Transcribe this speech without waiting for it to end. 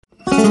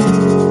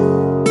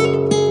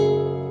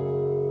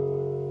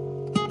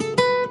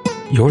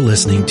You're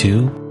listening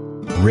to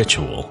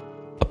Ritual,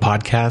 a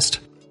podcast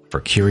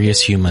for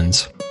curious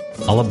humans,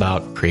 all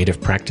about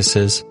creative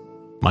practices,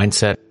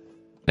 mindset,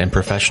 and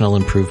professional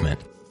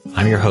improvement.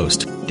 I'm your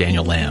host,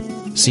 Daniel Lamb,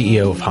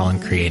 CEO of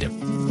Holland Creative.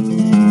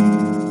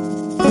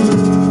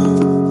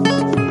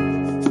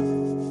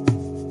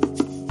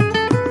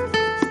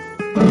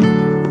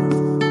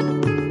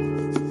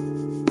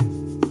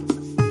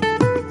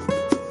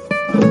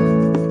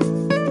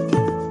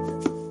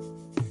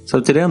 So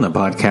today on the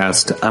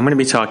podcast, I'm going to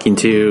be talking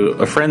to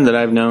a friend that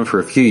I've known for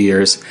a few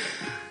years,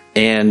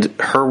 and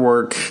her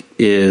work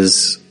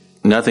is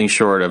nothing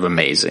short of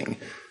amazing.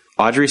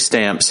 Audrey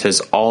Stamps has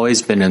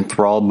always been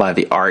enthralled by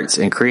the arts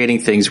and creating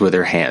things with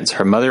her hands.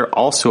 Her mother,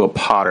 also a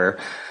potter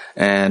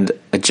and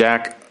a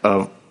jack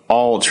of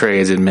all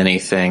trades in many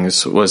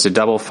things, was a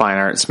double fine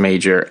arts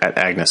major at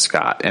Agnes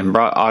Scott and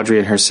brought Audrey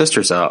and her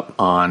sisters up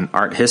on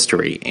art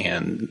history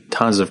and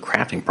tons of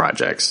crafting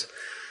projects.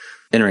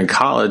 Entering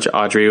college,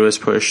 Audrey was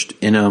pushed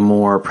in a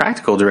more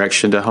practical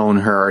direction to hone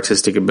her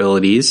artistic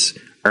abilities,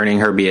 earning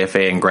her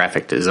BFA in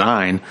graphic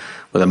design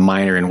with a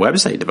minor in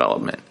website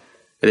development.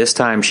 At this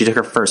time, she took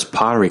her first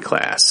pottery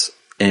class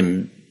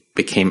and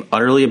became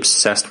utterly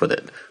obsessed with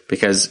it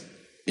because,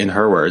 in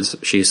her words,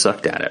 she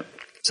sucked at it.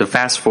 So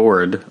fast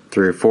forward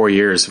through 4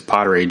 years of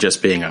pottery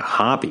just being a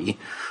hobby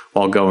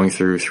while going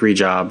through 3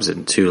 jobs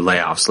and 2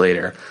 layoffs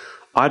later,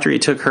 Audrey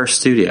took her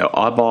studio,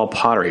 Oddball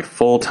Pottery,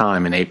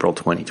 full-time in April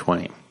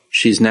 2020.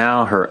 She's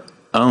now her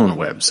own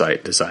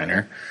website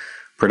designer,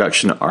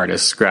 production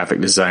artist, graphic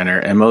designer,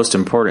 and most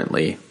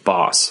importantly,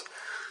 boss.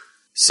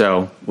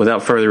 So,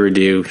 without further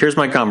ado, here's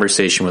my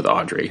conversation with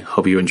Audrey.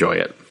 Hope you enjoy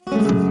it.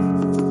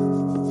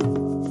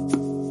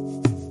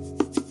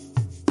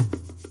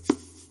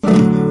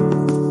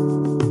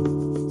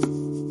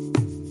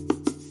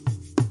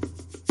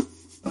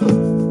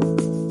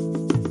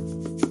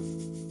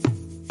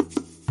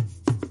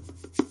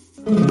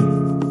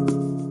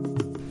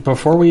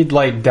 Before we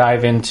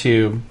dive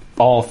into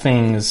all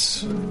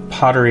things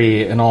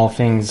pottery and all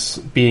things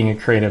being a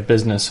creative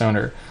business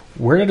owner,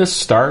 where did it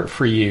start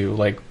for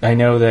you? I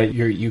know that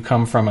you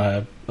come from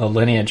a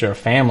lineage or a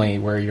family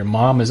where your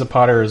mom is a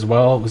potter as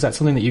well. Was that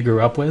something that you grew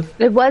up with?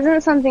 It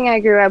wasn't something I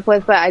grew up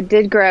with, but I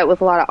did grow up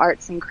with a lot of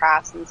arts and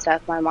crafts and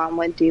stuff my mom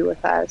would do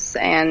with us.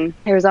 And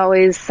there was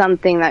always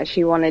something that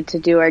she wanted to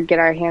do or get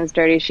our hands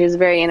dirty. She was a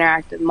very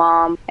interactive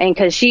mom. And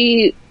because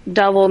she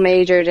double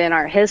majored in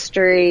art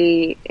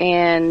history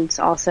and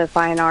also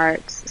fine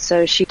arts,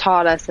 so she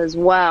taught us as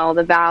well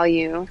the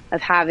value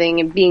of having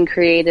and being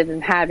creative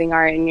and having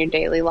art in your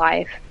daily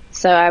life.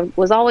 So I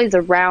was always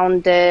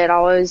around it. I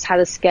always had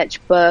a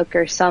sketchbook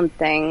or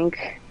something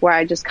where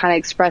I just kind of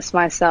expressed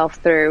myself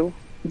through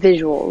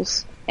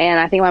visuals. And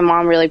I think my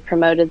mom really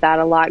promoted that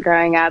a lot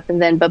growing up.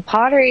 But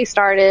pottery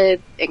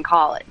started in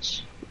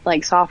college,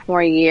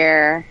 sophomore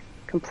year,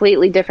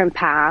 completely different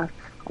path.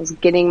 I was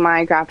getting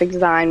my graphic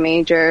design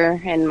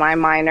major and my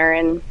minor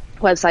in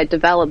website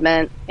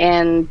development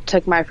and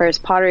took my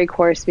first pottery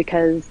course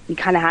because you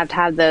kind of have to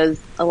have those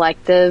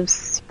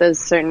electives, those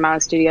certain amount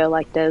of studio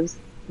electives.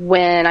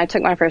 When I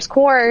took my first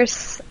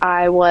course,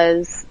 I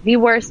was the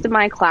worst in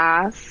my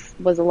class,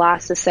 was the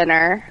last to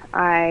center.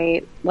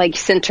 I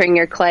centering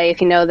your clay,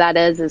 if you know what that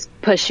is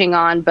pushing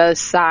on both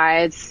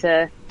sides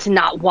to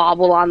not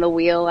wobble on the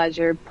wheel as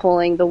you're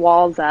pulling the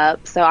walls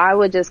up. So I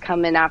would just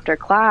come in after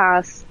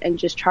class and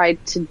just try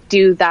to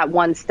do that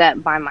one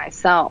step by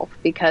myself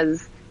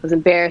because it was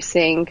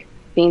embarrassing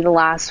being the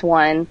last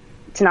one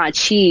to not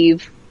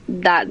achieve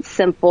that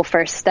simple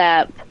first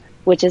step,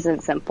 which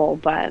isn't simple,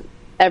 but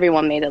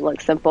everyone made it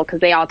look simple because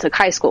they all took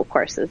high school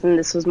courses, and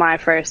this was my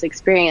first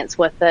experience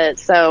with it.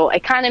 So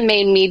it kind of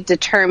made me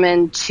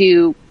determined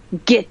to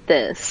get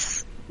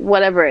this,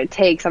 whatever it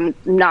takes. I'm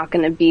not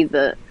going to be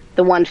the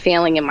one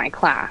failing in my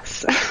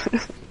class.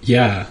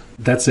 Yeah,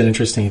 that's an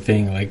interesting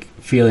thing,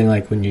 feeling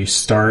like when you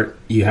start,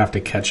 you have to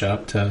catch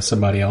up to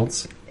somebody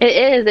else.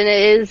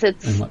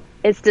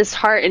 It's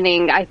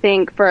disheartening, I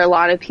think, for a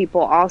lot of people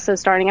also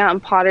starting out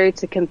in pottery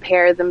to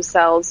compare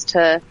themselves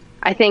to,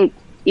 I think,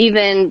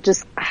 even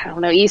just,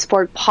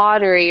 Eastport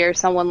Pottery or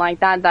someone like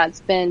that that's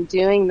been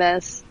doing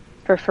this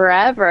for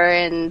forever,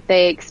 and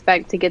they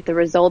expect to get the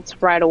results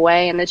right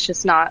away, and it's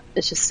just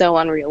so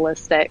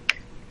unrealistic.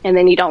 And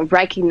then you don't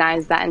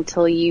recognize that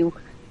until you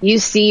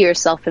see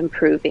yourself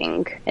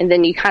improving, and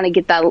then you kind of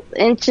get that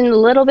inch and a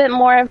little bit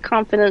more of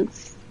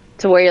confidence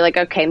to where you're like,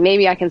 okay,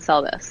 maybe I can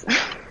sell this.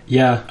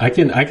 Yeah, I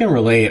can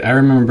relate. I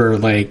remember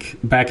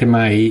back in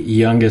my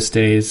youngest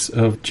days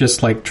of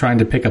just trying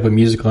to pick up a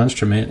musical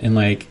instrument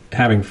and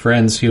having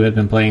friends who had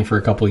been playing for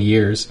a couple of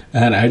years.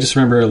 And I just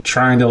remember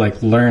trying to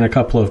learn a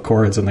couple of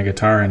chords on the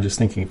guitar and just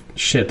thinking,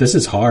 shit, this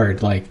is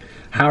hard.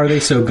 How are they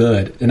so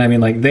good? And I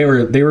mean, they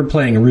were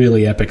playing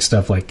really epic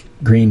stuff like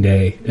Green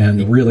Day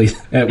and really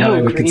what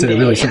I would consider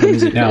really simple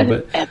music now,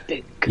 but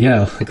epic.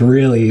 Yeah,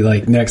 really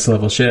next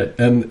level shit.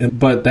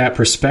 But that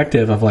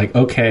perspective of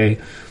okay,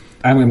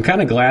 I'm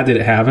kind of glad that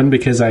it happened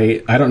because I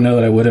don't know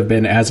that I would have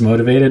been as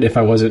motivated if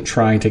I wasn't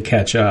trying to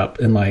catch up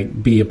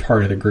and be a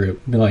part of the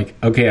group. Be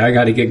okay, I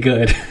got to get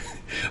good.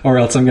 or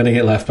else I'm going to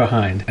get left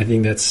behind. I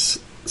think that's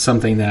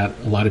something that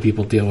a lot of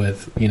people deal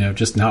with,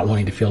 just not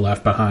wanting to feel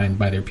left behind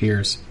by their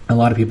peers. A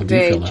lot of people do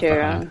feel left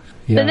behind.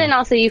 Yeah. But then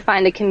also you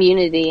find a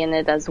community in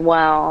it as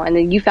well. And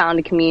then you found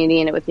a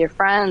community in it with your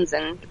friends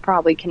and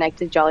probably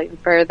connected y'all even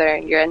further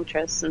in your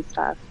interests and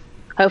stuff.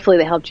 Hopefully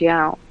they helped you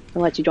out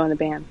and let you join the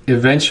band.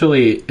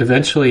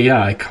 Eventually,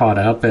 yeah, I caught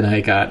up and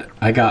I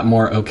got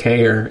more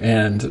okayer.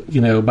 And,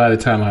 by the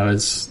time I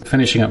was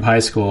finishing up high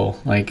school,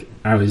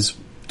 I was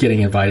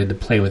getting invited to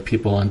play with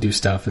people and do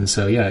stuff. And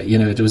so, yeah,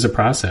 it was a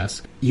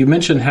process. You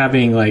mentioned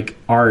having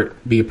art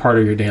be a part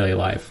of your daily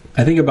life.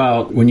 I think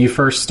about when you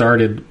first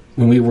started,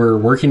 when we were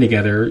working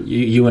together,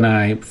 you and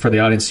I, for the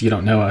audience, you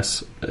don't know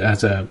us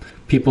as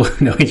people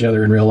who know each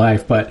other in real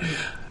life, but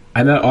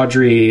I met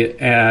Audrey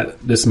at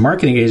this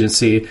marketing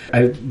agency.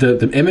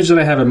 The image that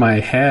I have in my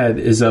head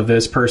is of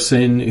this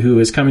person who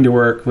is coming to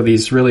work with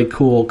these really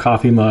cool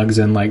coffee mugs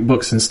and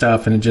books and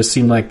stuff. And it just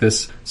seemed like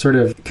this sort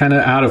of kind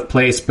of out of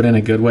place, but in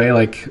a good way,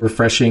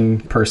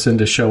 refreshing person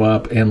to show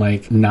up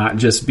and not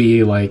just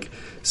be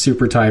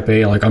super type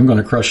A, I'm going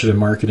to crush it in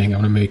marketing. I'm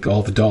going to make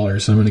all the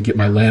dollars. I'm going to get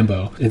my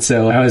Lambo. And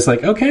so I was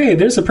okay,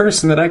 there's a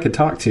person that I could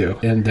talk to.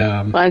 And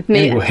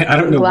anyway, I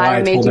don't know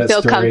why I told that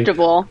story. Glad I made you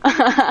feel comfortable.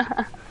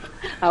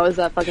 I was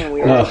fucking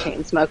weird,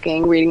 chain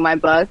smoking, reading my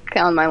book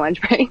on my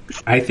lunch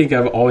breaks. I think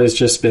I've always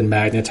just been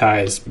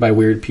magnetized by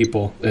weird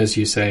people, as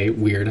you say,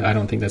 weird. I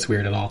don't think that's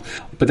weird at all.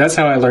 But that's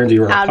how I learned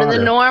you were out of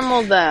the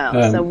normal,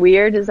 though. So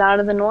weird is out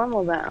of the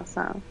normal, though.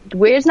 So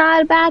weird's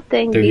not a bad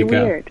thing. Be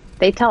weird.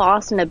 They tell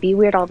Austin to be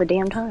weird all the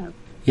damn time.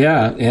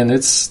 Yeah, and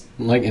it's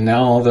and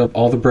now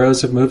all the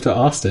bros have moved to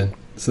Austin,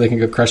 so they can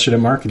go crush it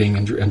in marketing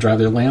and drive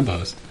their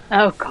Lambos.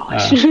 Oh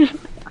gosh.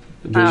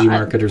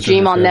 Marketers.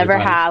 Dream I'll never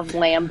have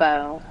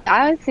Lambo.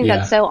 I always think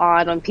that's so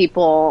odd when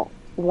people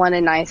want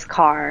a nice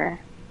car.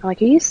 I'm are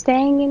you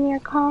staying in your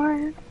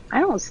car? I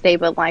don't stay,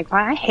 but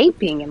I hate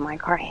being in my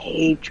car. I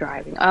hate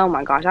driving. Oh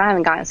my gosh, I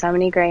haven't gotten so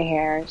many gray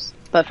hairs,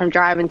 but from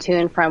driving to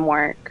and from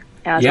work.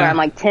 And that's where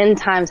I'm 10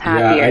 times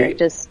happier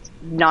just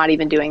not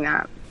even doing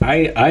that.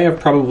 I have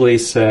probably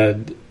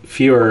said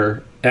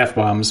fewer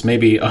F-bombs,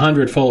 maybe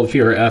 100-fold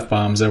fewer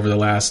F-bombs over the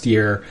last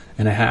year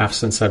and a half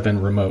since I've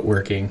been remote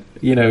working.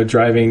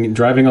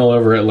 Driving all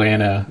over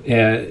Atlanta,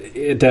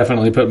 it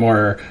definitely put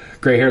more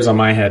gray hairs on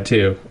my head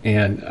too,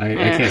 and I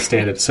can't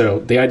stand it. So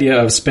the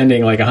idea of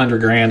spending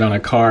 $100,000 on a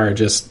car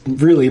just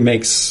really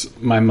makes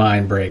my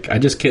mind break. I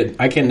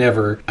can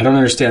never. I don't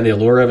understand the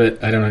allure of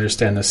it. I don't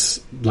understand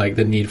this,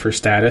 the need for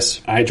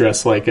status. I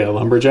dress like a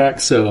lumberjack,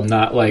 so I'm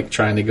not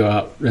trying to go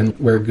out and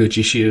wear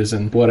Gucci shoes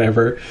and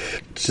whatever.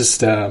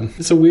 Just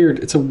it's a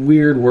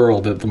weird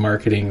world that the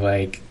marketing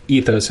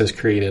ethos has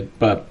created.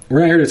 But we're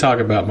not here to talk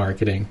about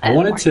marketing. I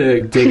wanted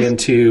to dig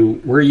into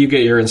where you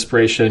get your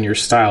inspiration and your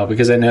style,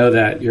 because I know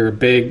that you're a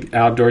big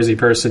outdoorsy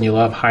person. You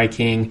love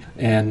hiking,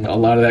 and a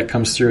lot of that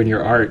comes through in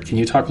your art. Can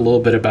you talk a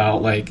little bit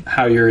about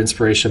how your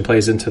inspiration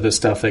plays into the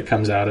stuff that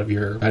comes out of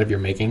your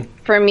making?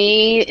 For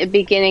me,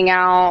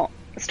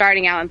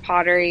 starting out in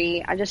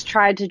pottery, I just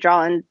tried to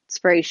draw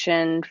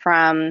inspiration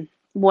from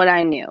what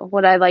I knew,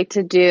 what I like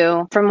to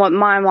do, from what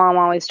my mom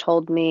always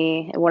told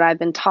me, and what I've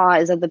been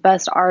taught is that the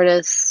best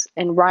artists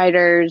and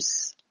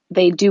writers,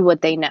 they do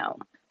what they know.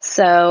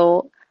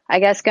 So I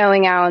guess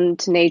going out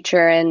into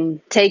nature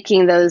and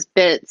taking those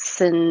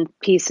bits and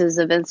pieces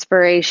of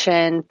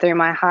inspiration through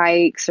my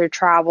hikes or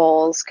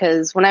travels,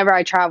 because whenever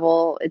I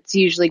travel, it's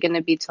usually going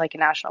to be to a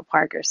national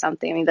park or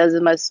something. I mean, those are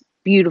the most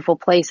beautiful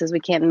places.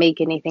 We can't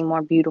make anything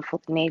more beautiful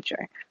than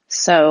nature.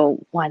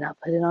 So why not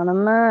put it on a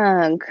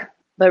mug?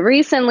 But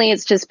recently,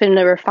 it's just been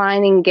a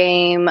refining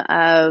game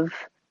of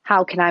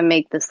how can I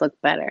make this look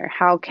better?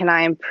 How can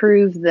I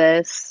improve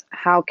this?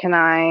 How can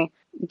I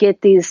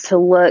get these to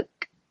look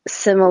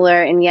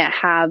similar and yet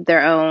have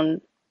their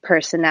own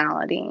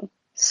personality?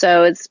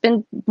 So it's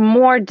been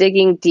more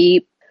digging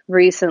deep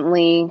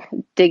recently,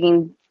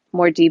 digging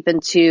more deep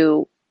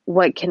into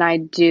what can I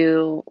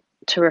do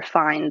to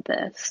refine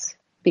this?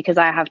 Because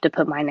I have to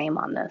put my name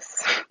on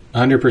this.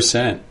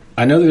 100%.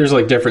 I know that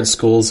there's different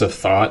schools of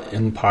thought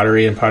in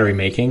pottery and pottery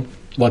making.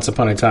 Once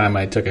upon a time,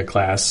 I took a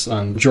class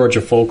on Georgia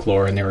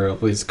folklore, and there were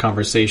these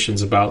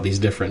conversations about these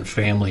different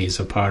families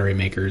of pottery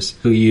makers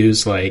who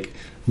use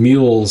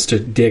mules to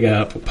dig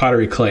up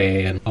pottery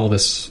clay and all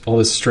this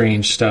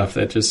strange stuff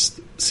that just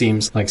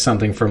seems like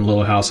something from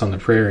Little House on the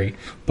Prairie.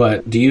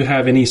 But do you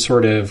have any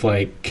sort of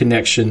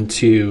connection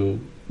to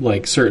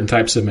certain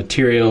types of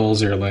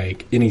materials or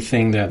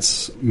anything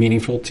that's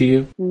meaningful to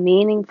you?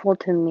 Meaningful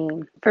to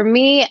me. For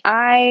me,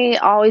 I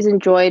always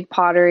enjoyed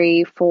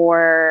pottery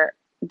for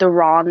the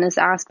rawness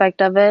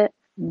aspect of it,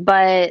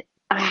 but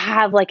I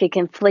have a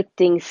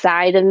conflicting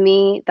side of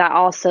me that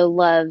also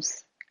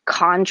loves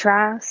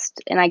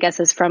contrast, and I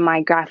guess it's from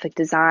my graphic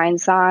design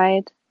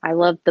side. I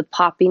love the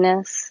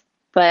poppiness,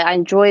 but I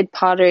enjoyed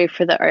pottery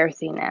for the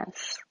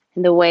earthiness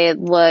and the way it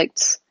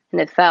looked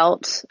and it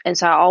felt, and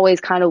so I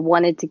always kind of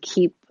wanted to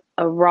keep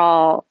a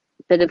raw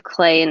bit of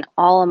clay in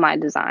all of my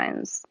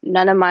designs.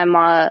 None of my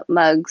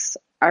mugs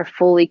are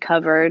fully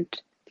covered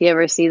If you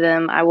ever see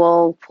them, I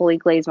will fully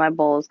glaze my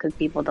bowls because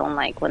people don't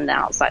like when the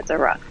outsides are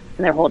rough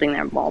and they're holding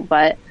their bowl.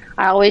 But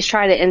I always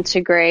try to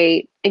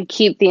integrate and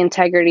keep the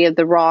integrity of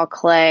the raw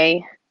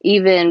clay,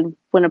 even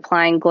when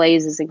applying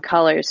glazes and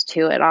colors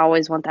to it. I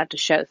always want that to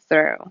show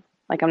through.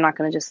 Like, I'm not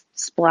going to just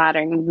splatter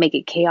and make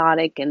it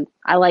chaotic. And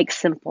I like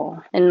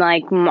simple. And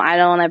like, I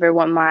don't ever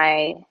want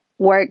my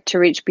work to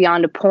reach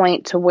beyond a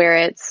point to where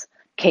it's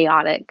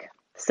chaotic.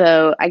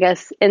 So I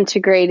guess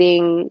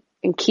integrating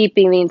and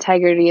keeping the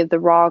integrity of the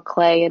raw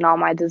clay in all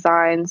my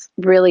designs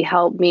really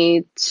helped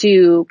me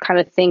to kind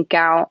of think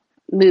out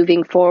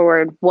moving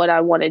forward what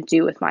I want to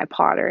do with my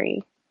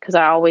pottery. Because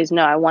I always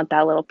know I want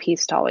that little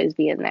piece to always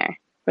be in there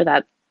for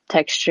that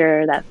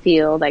texture, that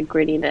feel, that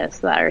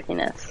grittiness, that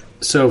earthiness.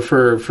 So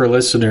for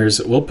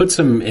listeners, we'll put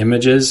some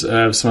images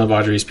of some of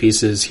Audrey's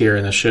pieces here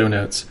in the show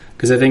notes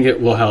because I think it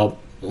will help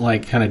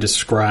like kind of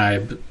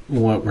describe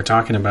what we're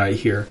talking about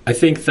here. I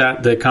think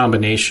that the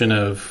combination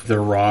of the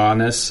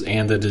rawness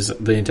and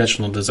the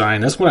intentional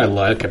design, that's what I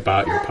like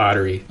about your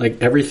pottery. Like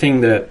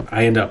everything that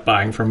I end up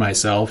buying for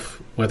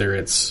myself, whether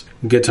it's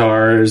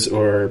guitars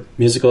or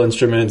musical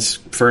instruments,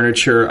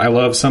 furniture, I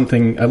love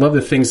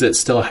the things that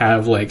still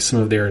have like some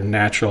of their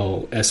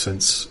natural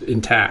essence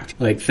intact.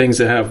 Like things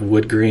that have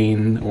wood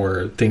grain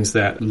or things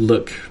that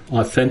look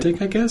authentic,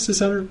 I guess. Is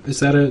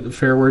that a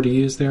fair word to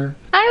use there?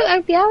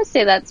 I would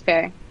say that's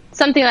fair.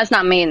 Something that's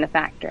not made in the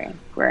factory.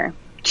 We're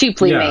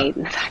cheaply made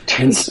in the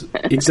factory.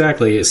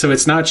 Exactly. So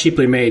it's not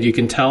cheaply made. You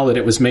can tell that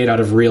it was made out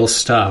of real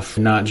stuff,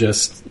 not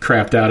just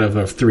crapped out of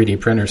a 3D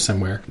printer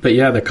somewhere. But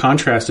yeah, the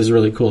contrast is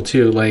really cool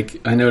too.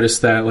 Like I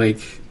noticed that like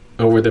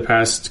over the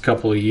past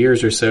couple of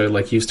years or so,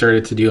 like you've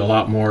started to do a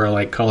lot more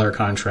like color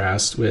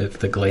contrast with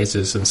the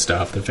glazes and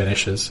stuff, the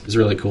finishes. It's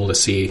really cool to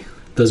see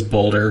those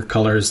bolder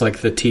colors like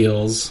the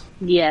teals.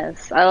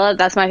 Yes,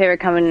 that's my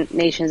favorite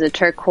combinations of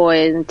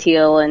turquoise and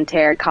teal and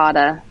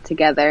terracotta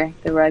together,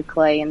 the red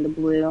clay and the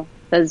blue.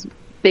 Those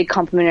big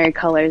complementary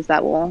colors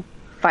that will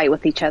fight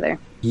with each other.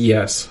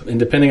 Yes, and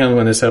depending on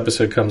when this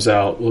episode comes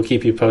out, we'll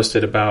keep you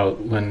posted about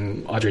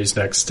when Audrey's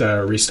next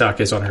restock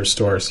is on her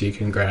store, so you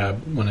can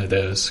grab one of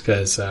those,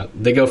 because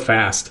they go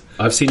fast.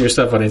 I've seen your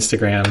stuff on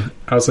Instagram.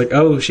 I was like,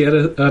 oh, she had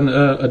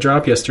a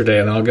drop yesterday,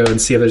 and I'll go and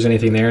see if there's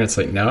anything there, and it's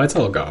like, no, it's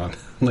all gone.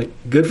 I'm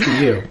like, good for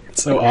you.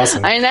 It's so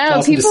awesome. I know.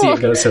 It's awesome to see it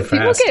go so fast.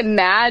 People get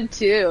mad,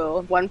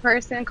 too. One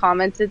person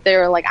commented, they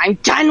were like, I'm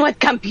done with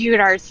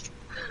computers.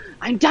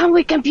 I'm done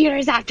with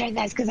computers after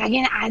this because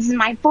this is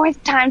my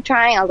 4th time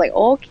trying. I was like,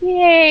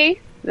 okay.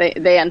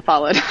 They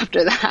unfollowed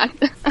after that.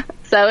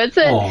 So it's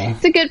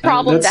a good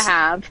problem to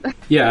have.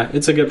 Yeah,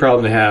 it's a good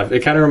problem to have.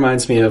 It kind of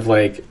reminds me of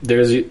like there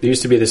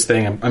used to be this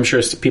thing. I'm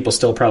sure people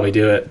still probably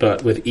do it,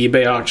 but with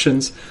eBay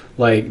auctions,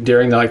 like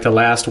during the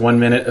last 1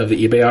 minute of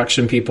the eBay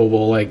auction, people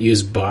will like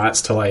use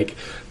bots to like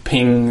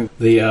ping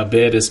the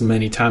bid as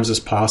many times as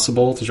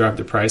possible to drive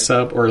the price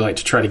up or like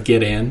to try to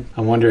get in.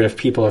 I wonder if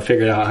people have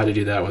figured out how to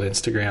do that with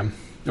Instagram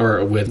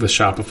or with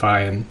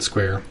Shopify and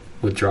Square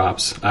with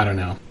drops. I don't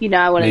know. I wouldn't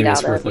doubt it. Maybe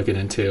it's worth looking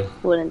into.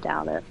 Wouldn't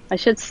doubt it. I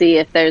should see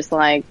if there's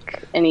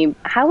like any...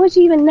 How would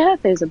you even know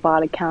if there's a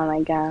bot account,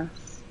 I guess?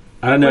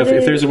 I don't know if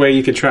there's a way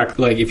you could track,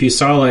 like if you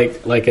saw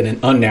like an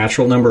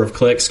unnatural number of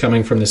clicks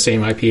coming from the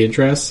same IP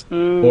address,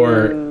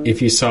 or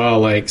if you saw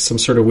like some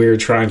sort of weird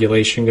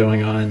triangulation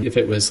going on, if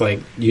it was like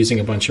using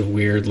a bunch of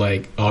weird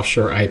like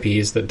offshore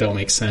IPs that don't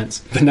make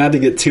sense. But not to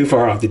get too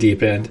far off the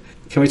deep end,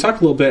 can we talk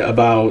a little bit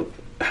about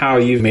how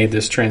you've made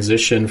this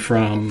transition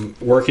from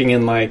working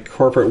in like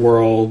corporate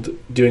world,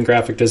 doing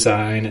graphic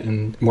design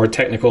and more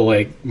technical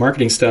like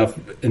marketing stuff,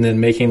 and then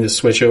making the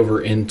switch over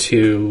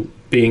into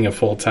being a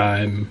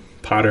full-time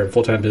potter,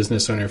 full-time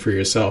business owner for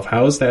yourself?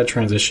 How has that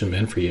transition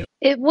been for you?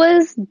 It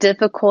was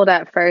difficult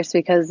at first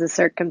because the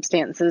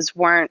circumstances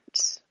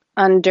weren't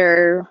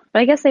but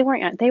I guess they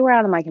were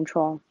out of my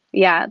control.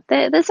 Yeah,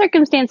 the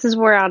circumstances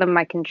were out of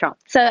my control.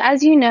 So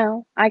as you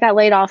know, I got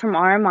laid off from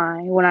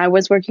RMI when I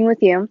was working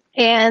with you.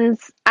 And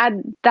at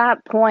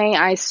that point,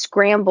 I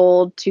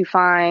scrambled to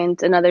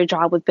find another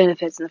job with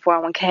benefits in the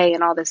 401k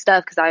and all this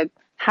stuff because I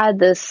had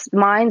this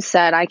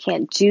mindset, I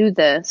can't do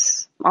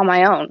this on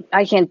my own.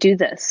 I can't do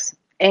this.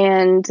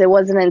 And it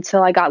wasn't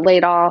until I got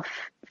laid off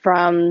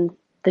from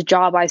the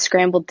job I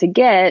scrambled to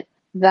get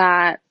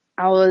that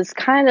I was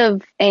kind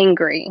of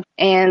angry.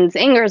 And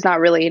anger is not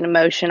really an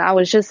emotion. I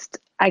was just,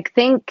 I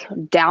think,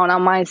 down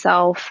on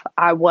myself.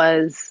 I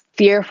was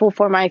fearful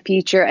for my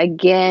future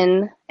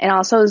again. And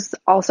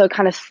also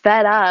kind of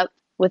fed up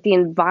with the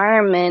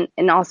environment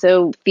and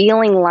also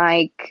feeling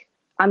like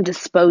I'm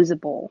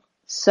disposable.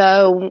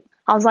 So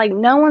I was like,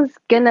 no one's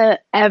going to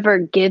ever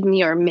give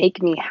me or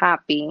make me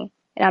happy.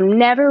 And I'm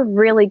never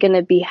really going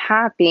to be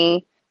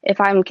happy if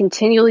I'm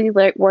continually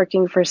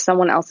working for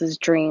someone else's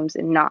dreams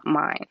and not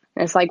mine.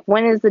 And it's like,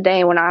 when is the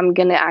day when I'm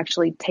going to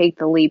actually take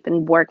the leap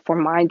and work for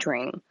my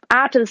dream?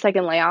 After the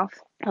second layoff,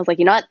 I was like,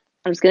 you know what?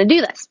 I'm just going to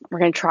do this. We're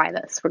going to try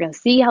this. We're going to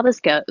see how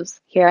this goes.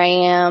 Here I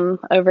am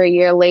over a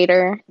year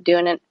later,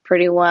 doing it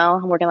pretty well.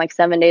 I'm working like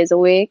 7 days a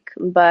week,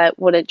 but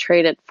wouldn't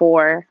trade it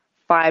for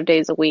 5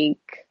 days a week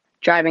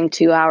driving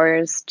 2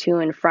 hours to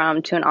and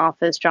from to an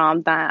office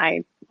job that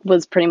I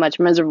was pretty much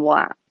miserable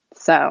at.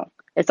 So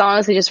it's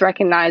honestly just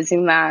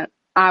recognizing that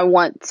I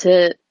want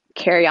to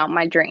carry out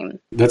my dream.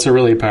 That's a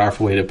really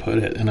powerful way to put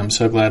it. And I'm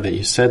so glad that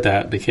you said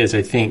that, because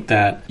I think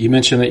that you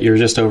mentioned that you're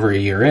just over a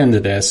year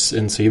into this.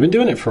 And so you've been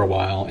doing it for a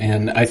while.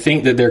 And I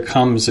think that there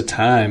comes a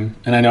time,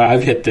 and I know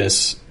I've hit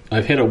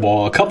a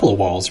wall, a couple of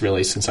walls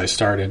really, since I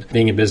started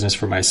being in business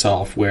for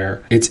myself,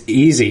 where it's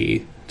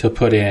easy to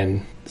put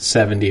in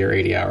 70 or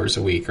 80 hours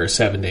a week or a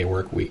 7-day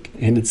work week.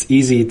 And it's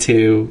easy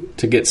to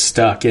get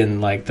stuck in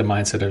like the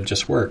mindset of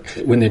just work.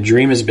 When the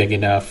dream is big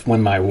enough,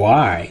 when my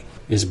why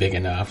is big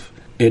enough,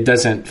 it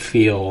doesn't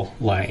feel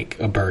like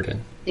a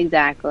burden.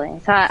 Exactly.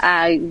 So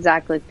I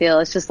exactly feel.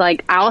 It's just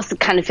like, I also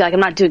kind of feel like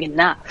I'm not doing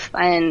enough.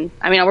 And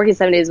I mean, I'm working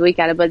 7 days a week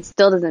at it, but it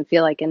still doesn't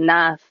feel like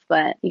enough.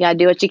 But you got to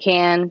do what you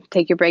can,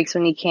 take your breaks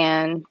when you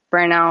can.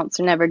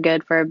 Burnouts are never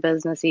good for a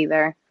business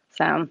either.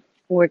 So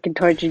working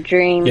towards your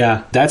dream.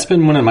 Yeah, that's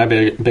been one of my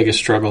biggest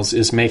struggles,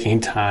 is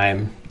making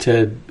time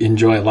to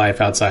enjoy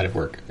life outside of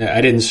work. I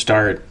didn't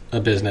start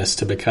a business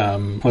to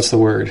become, what's the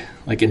word,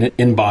 like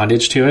in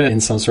bondage to it, in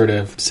some sort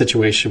of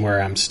situation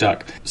where I'm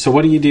stuck. So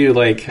what do you do?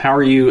 Like, how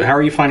are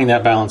you finding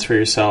that balance for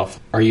yourself?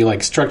 Are you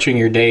like structuring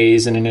your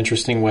days in an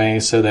interesting way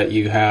so that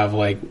you have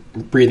like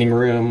breathing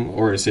room,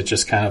 or is it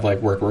just kind of like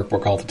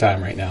work all the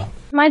time right now?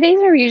 My days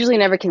are usually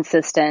never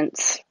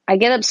consistent. I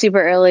get up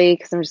super early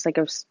because I'm just like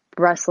a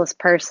restless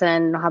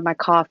person. I'll have my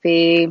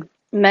coffee,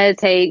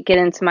 meditate, get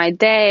into my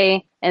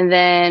day. And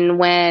then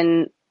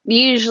when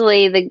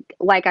usually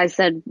like I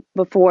said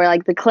before,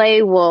 like the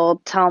clay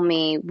will tell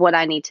me what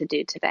I need to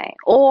do today.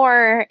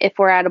 Or if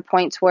we're at a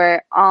point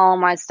where all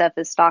my stuff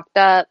is stocked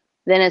up,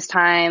 then it's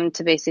time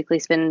to basically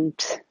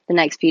spend the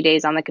next few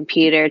days on the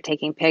computer,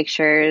 taking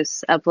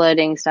pictures,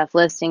 uploading stuff,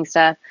 listing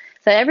stuff.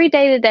 So every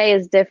day to day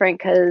is different,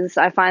 because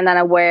I find that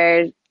I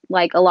wear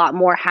like a lot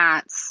more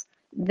hats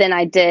than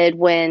I did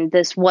when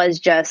this was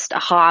just a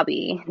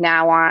hobby.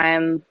 Now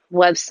I'm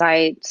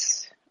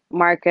website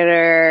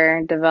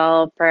marketer,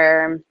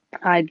 developer.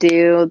 I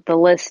do the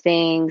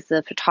listings,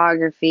 the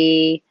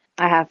photography.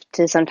 I have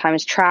to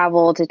sometimes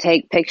travel to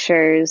take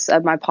pictures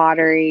of my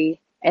pottery.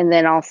 And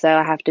then also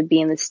I have to be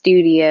in the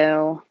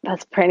studio.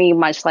 That's pretty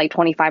much like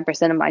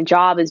 25% of my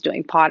job is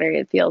doing pottery,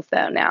 it feels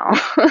though now.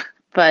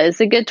 But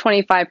it's a good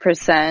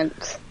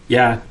 25%.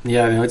 Yeah,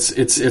 no,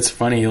 it's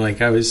funny.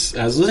 Like I was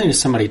listening to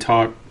somebody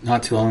talk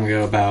not too long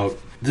ago about,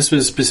 this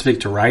was specific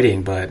to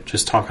writing, but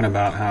just talking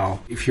about how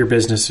if your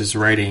business is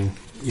writing,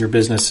 your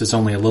business is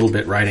only a little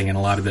bit writing and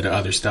a lot of bit of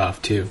other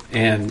stuff too.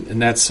 And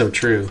that's so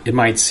true. It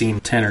might seem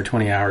 10 or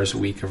 20 hours a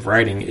week of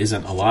writing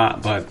isn't a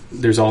lot, but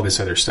there's all this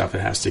other stuff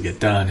that has to get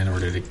done in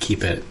order to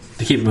keep it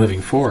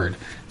moving forward.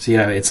 So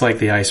yeah, it's like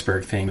the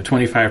iceberg thing. The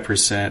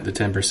 25%, the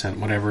 10%,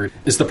 whatever,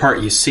 is the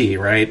part you see,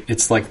 right?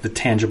 It's like the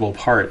tangible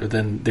part. But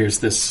then there's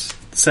this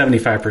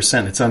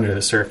 75% that's under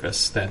the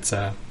surface that's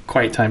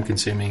quite time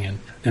consuming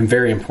and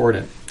very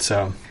important.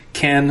 So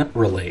can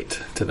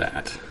relate to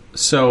that.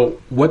 So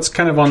what's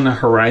kind of on the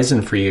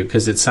horizon for you?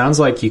 Because it sounds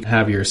like you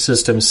have your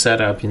system set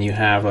up and you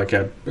have like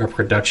a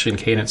production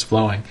cadence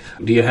flowing.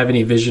 Do you have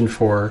any vision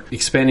for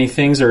expanding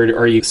things, or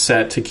are you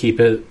set to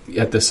keep it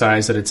at the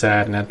size that it's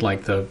at and at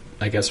like the,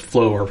 I guess,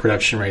 flow or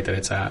production rate that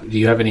it's at? Do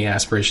you have any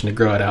aspiration to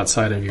grow it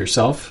outside of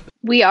yourself?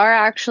 We are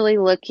actually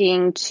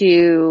looking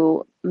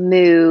to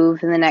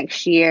move in the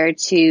next year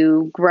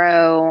to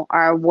grow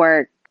our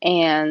work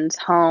and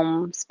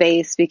home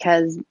space,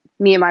 because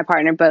me and my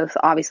partner both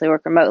obviously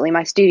work remotely.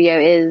 My studio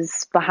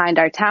is behind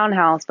our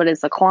townhouse, but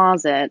it's a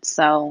closet.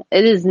 So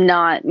it is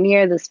not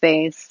near the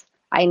space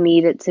I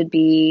need it to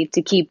be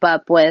to keep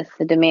up with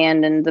the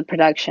demand and the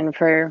production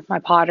for my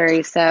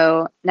pottery.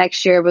 So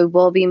next year we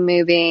will be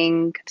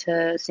moving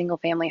to a single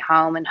family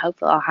home, and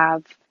hopefully I'll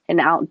have an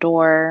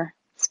outdoor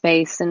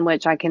space in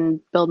which I can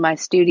build my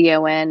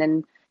studio in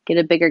and get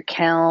a bigger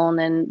kiln.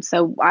 And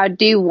so I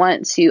do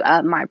want to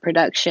up my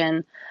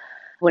production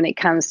when it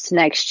comes to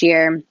next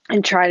year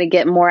and try to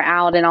get more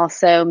out, and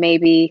also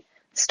maybe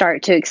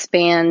start to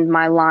expand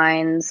my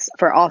lines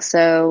for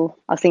also,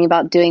 I was thinking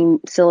about doing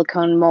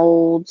silicone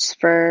molds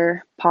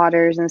for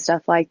potters and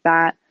stuff like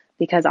that,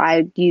 because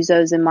I use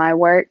those in my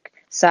work.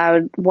 So I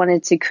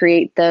wanted to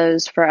create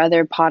those for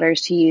other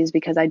potters to use,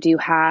 because I do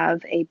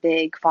have a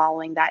big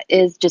following that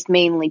is just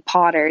mainly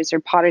potters,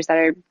 or potters that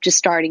are just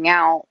starting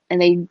out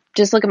and they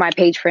just look at my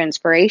page for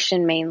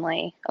inspiration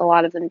mainly. A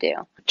lot of them do.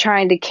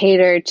 Trying to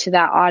cater to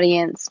that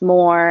audience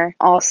more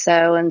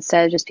also,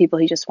 instead of just people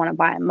who just want to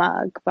buy a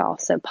mug, but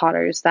also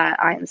potters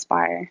that I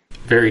inspire.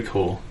 Very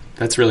cool.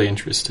 That's really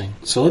interesting.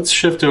 So let's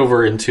shift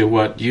over into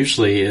what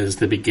usually is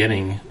the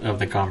beginning of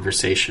the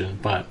conversation.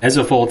 But as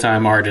a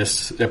full-time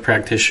artist, a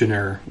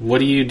practitioner, what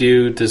do you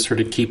do to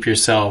sort of keep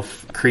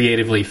yourself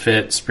creatively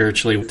fit,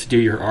 spiritually, to do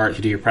your art,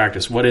 to do your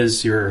practice? What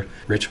is your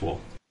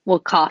ritual? Well,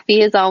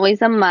 coffee is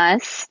always a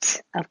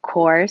must, of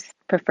course,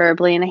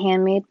 preferably in a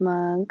handmade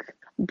mug.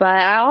 But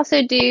I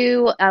also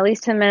do at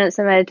least 10 minutes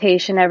of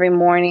meditation every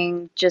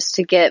morning just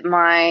to get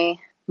my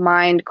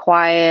mind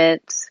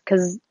quiet,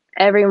 because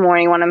every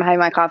morning when I'm having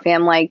my coffee,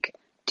 I'm like,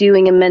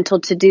 doing a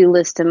mental to-do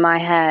list in my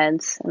head.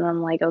 And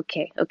I'm like,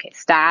 okay,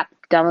 stop,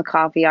 done with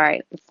coffee. All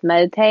right, let's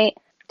meditate.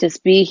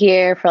 Just be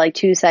here for like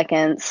 2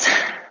 seconds.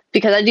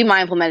 Because I do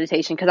mindful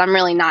meditation because I'm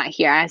really not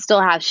here. I still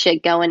have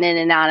shit going in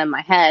and out of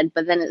my head,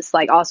 but then it's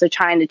like also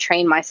trying to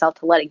train myself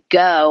to let it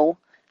go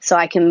so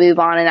I can move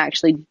on and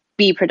actually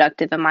be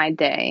productive in my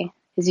day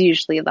is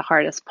usually the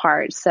hardest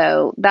part.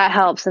 So that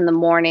helps in the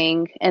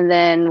morning. And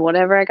then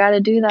whatever I got to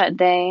do that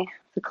day,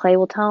 the clay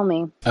will tell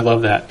me. I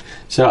love that.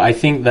 So I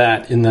think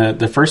that in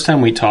the first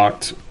time we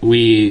talked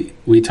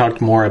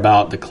talked more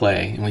about the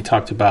clay and we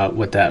talked about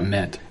what that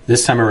meant.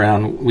 This time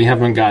around, we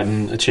haven't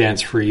gotten a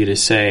chance for you to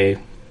say,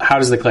 how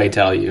does the clay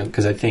tell you?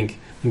 Because I think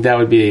that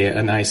would be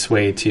a nice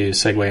way to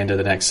segue into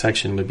the next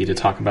section, would be to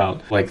talk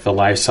about like the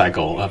life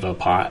cycle of a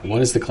pot. What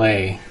does the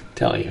clay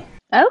tell you?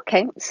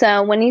 Okay,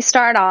 so when you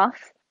start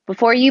off,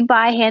 before you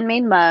buy a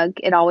handmade mug,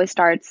 it always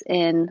starts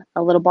in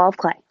a little ball of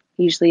clay,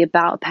 usually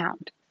about a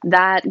pound.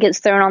 That gets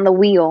thrown on the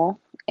wheel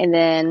and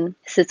then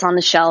sits on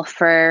the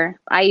shelf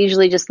I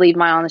usually just leave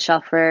mine on the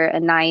shelf for a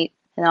night,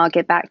 and I'll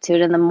get back to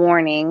it in the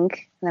morning.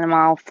 And then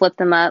I'll flip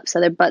them up so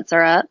their butts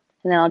are up,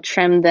 and then I'll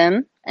trim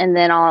them. And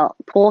then I'll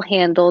pull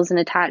handles and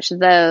attach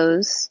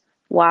those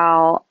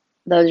while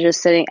those are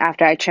just sitting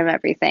after I trim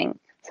everything.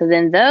 So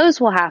then those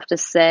will have to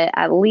sit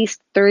at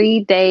least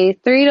 3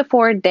 to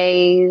 4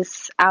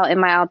 days out in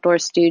my outdoor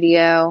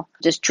studio,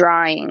 just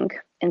drying.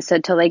 And so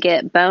till they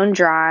get bone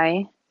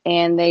dry,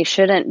 and they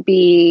shouldn't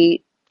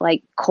be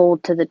like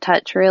cold to the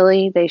touch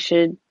really.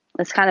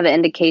 That's kind of an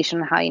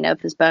indication of how you know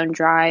if it's bone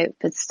dry. If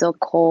it's still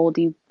cold,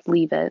 you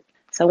leave it.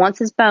 So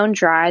once it's bone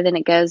dry, then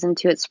it goes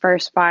into its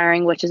first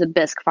firing, which is a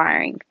bisque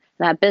firing.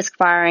 That bisque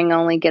firing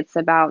only gets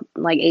about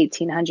like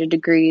 1800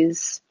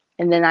 degrees.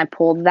 And then I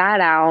pull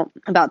that out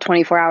about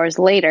 24 hours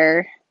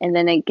later, and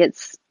then it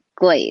gets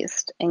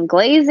glazed. And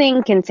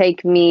glazing can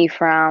take me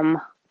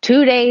from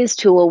 2 days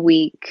to a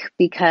week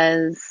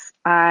because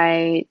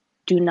I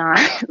do not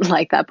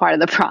like that part of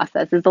the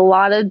process. It's a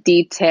lot of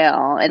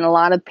detail and a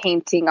lot of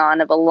painting on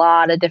of a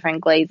lot of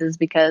different glazes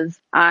because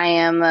I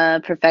am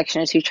a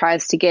perfectionist who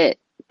tries to get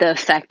the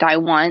effect I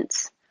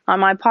want on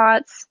my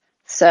pots.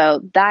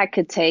 So that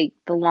could take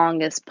the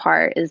longest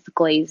part is the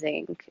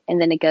glazing.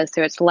 And then it goes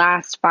through its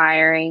last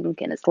firing,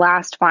 and its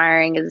last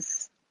firing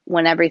is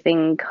when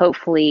everything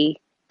hopefully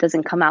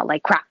doesn't come out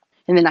like crap.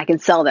 And then I can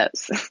sell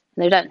those.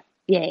 They're done.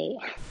 Yay.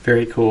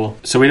 Very cool.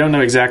 So we don't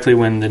know exactly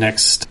when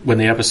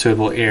the episode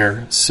will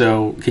air.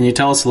 So can you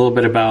tell us a little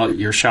bit about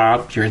your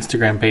shop, your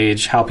Instagram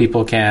page, how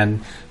people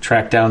can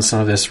track down some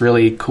of this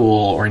really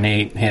cool,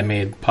 ornate,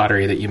 handmade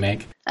pottery that you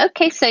make?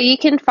 Okay, so you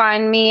can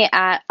find me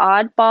at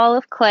Oddball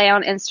of Clay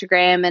on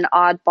Instagram, and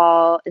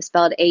Oddball is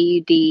spelled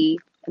AUD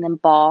and then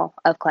ball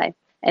of clay.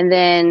 And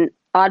then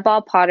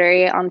Oddball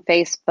Pottery on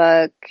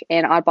Facebook,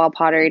 and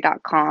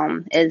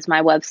oddballpottery.com is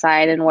my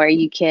website and where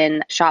you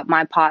can shop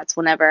my pots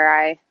whenever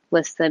I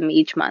list them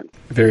each month.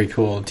 Very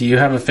cool. Do you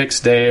have a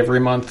fixed day every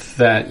month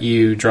that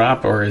you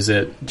drop, or is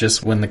it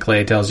just when the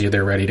clay tells you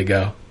they're ready to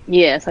go?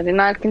 Yes, I do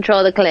not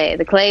control the clay.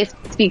 The clay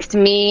speaks to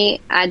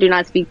me. I do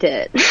not speak to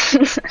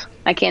it.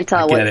 I can't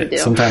tell what to do.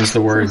 Sometimes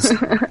the words...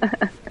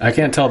 I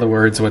can't tell the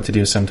words what to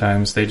do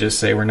sometimes. They just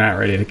say we're not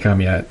ready to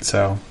come yet.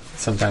 So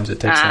sometimes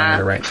it takes longer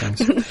to write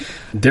things.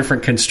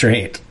 Different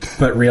constraint,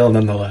 but real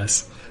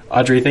nonetheless.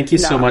 Audrey, thank you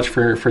so much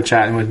for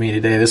chatting with me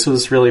today. This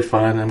was really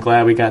fun. I'm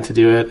glad we got to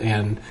do it.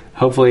 And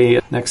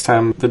hopefully next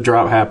time the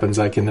drop happens,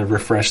 I can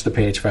refresh the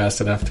page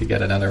fast enough to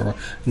get another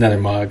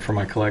mug for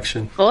my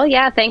collection. Well,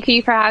 yeah. Thank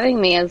you for having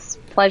me. It's a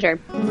pleasure.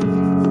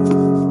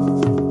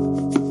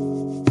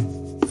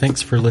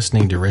 Thanks for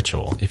listening to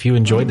Ritual. If you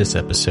enjoyed this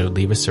episode,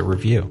 leave us a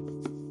review.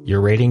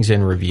 Your ratings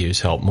and reviews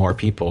help more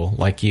people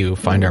like you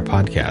find our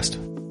podcast.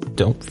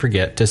 Don't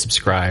forget to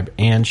subscribe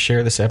and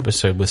share this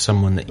episode with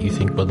someone that you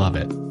think would love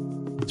it.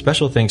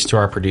 Special thanks to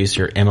our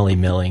producer, Emily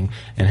Milling,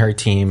 and her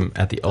team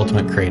at The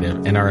Ultimate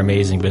Creative, and our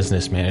amazing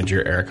business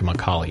manager, Erica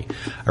McCauley.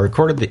 I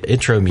recorded the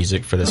intro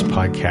music for this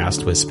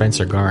podcast with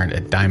Spencer Garn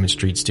at Diamond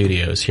Street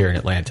Studios here in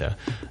Atlanta.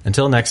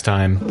 Until next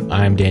time,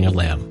 I'm Daniel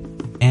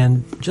Lamb.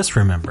 And just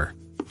remember,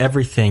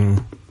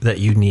 everything that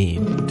you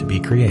need to be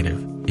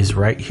creative is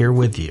right here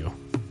with you,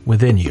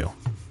 within you,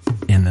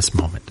 in this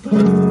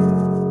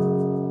moment.